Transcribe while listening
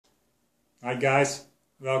Hi guys,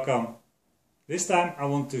 welcome. This time I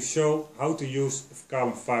want to show how to use a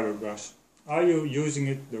carbon fiber brush. Are you using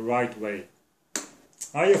it the right way?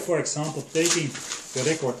 Are you, for example, taking the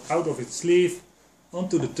record out of its sleeve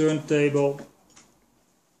onto the turntable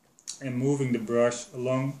and moving the brush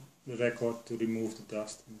along the record to remove the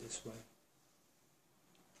dust in this way?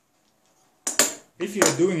 If you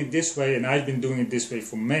are doing it this way, and I've been doing it this way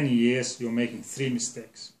for many years, you're making 3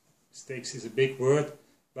 mistakes. Mistakes is a big word,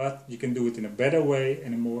 but you can do it in a better way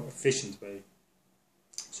and a more efficient way.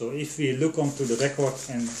 So if we look onto the record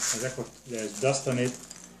and the record there's dust on it,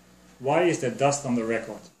 why is there dust on the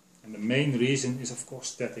record? And the main reason is of course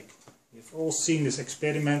static. We've all seen this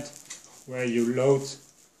experiment where you load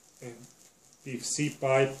a PVC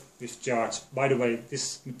pipe with charge. By the way,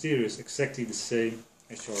 this material is exactly the same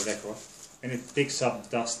as your record and it picks up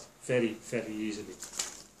dust very easily.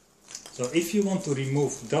 So if you want to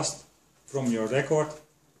remove dust from your record,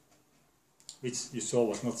 which you saw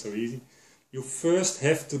was not so easy, you first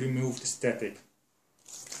have to remove the static.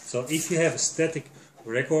 So if you have a static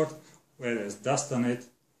record where there's dust on it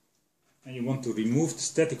and you want to remove the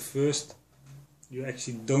static first, you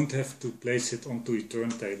actually don't have to place it onto your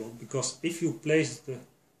turntable, because if you place the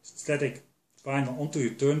static vinyl onto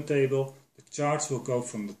your turntable, the charge will go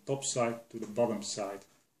from the top side to the bottom side.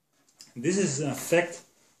 And this is an effect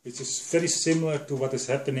which is very similar to what is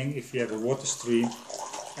happening if you have a water stream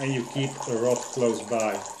and you keep a rod close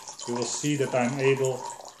by. You will see that I'm able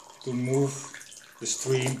to move the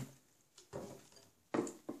stream,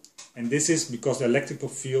 and this is because the electrical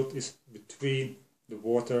field is between the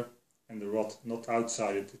water and the rod, not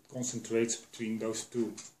outside it. It concentrates between those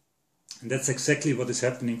two. And that's exactly what is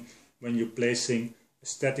happening when you're placing a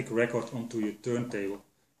static record onto your turntable.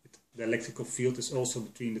 The electrical field is also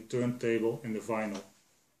between the turntable and the vinyl.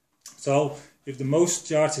 So if the most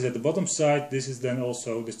charge is at the bottom side, this is then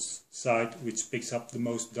also the side which picks up the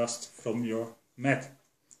most dust from your mat.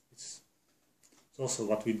 It's also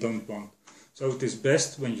what we don't want. So it is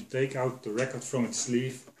best when you take out the record from its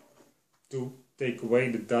sleeve to take away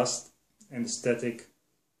the dust and the static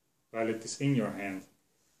while it is in your hand.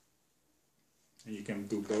 And you can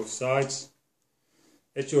do both sides.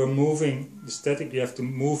 As you are moving the static, you have to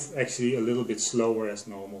move actually a little bit slower as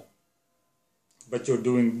normal. But you're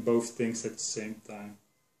doing both things at the same time.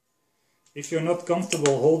 If you're not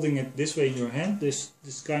comfortable holding it this way in your hand, this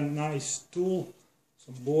kind of nice tool,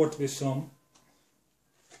 some board with some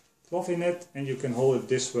cloth in it, and you can hold it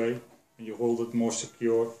this way and you hold it more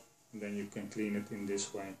secure, and then you can clean it in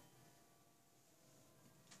this way.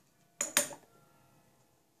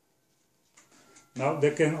 Now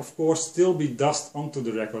there can of course still be dust onto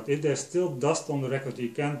the record. If there's still dust on the record, you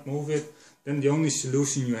can't move it, then the only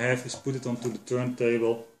solution you have is put it onto the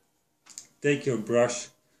turntable, take your brush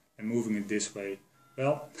and moving it this way.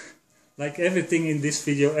 Well, like everything in this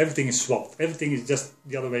video, everything is swapped. Everything is just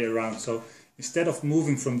the other way around. So instead of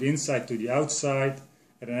moving from the inside to the outside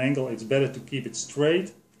at an angle, it's better to keep it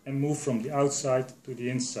straight and move from the outside to the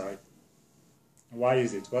inside. Why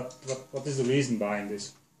is it? What is the reason behind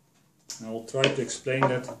this? I will try to explain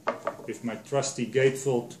that with my trusty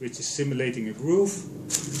gatefold, which is simulating a groove.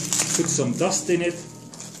 Put some dust in it,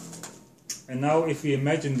 and now if we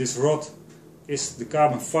imagine this rod is the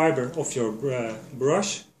carbon fiber of your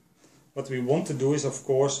brush, what we want to do is of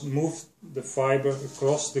course move the fiber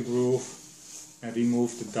across the groove and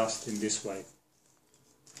remove the dust in this way.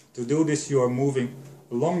 To do this you are moving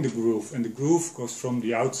along the groove, and the groove goes from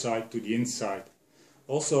the outside to the inside.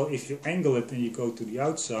 Also, if you angle it and you go to the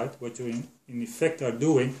outside, what you in effect are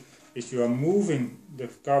doing is you are moving the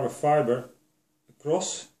carbon fiber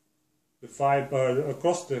across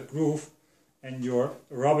the groove, and you're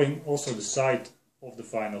rubbing also the side of the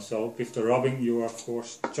vinyl. So with the rubbing you are of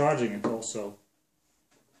course charging it also.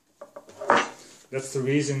 That's the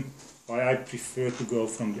reason why I prefer to go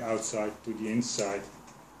from the outside to the inside.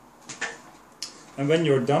 And when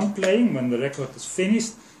you're done playing, when the record is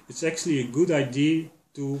finished, it's actually a good idea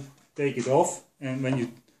to take it off, and when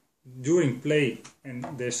you during play and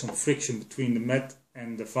there's some friction between the mat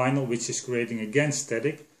and the vinyl, which is creating again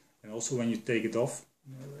static, and also when you take it off,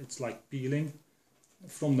 it's like peeling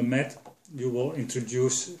from the mat, you will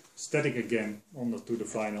introduce static again onto the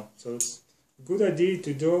vinyl. So it's a good idea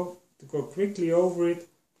to go quickly over it,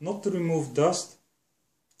 not to remove dust,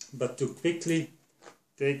 but to quickly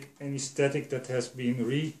take any static that has been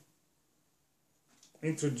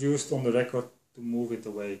reintroduced on the record, to move it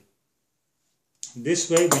away. This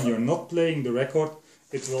way, when you're not playing the record,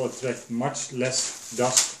 it will attract much less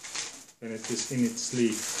dust than it is in its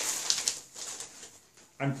sleeve.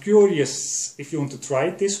 I'm curious if you want to try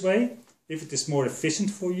it this way. If it is more efficient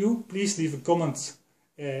for you, please leave a comment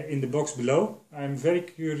in the box below. I'm very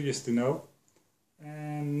curious to know.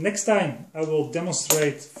 And next time I will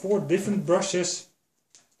demonstrate 4 different brushes,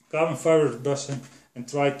 carbon fiber brushing, and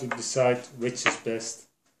try to decide which is best.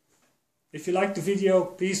 If you liked the video,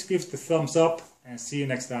 please give it a thumbs up and see you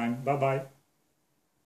next time. Bye bye.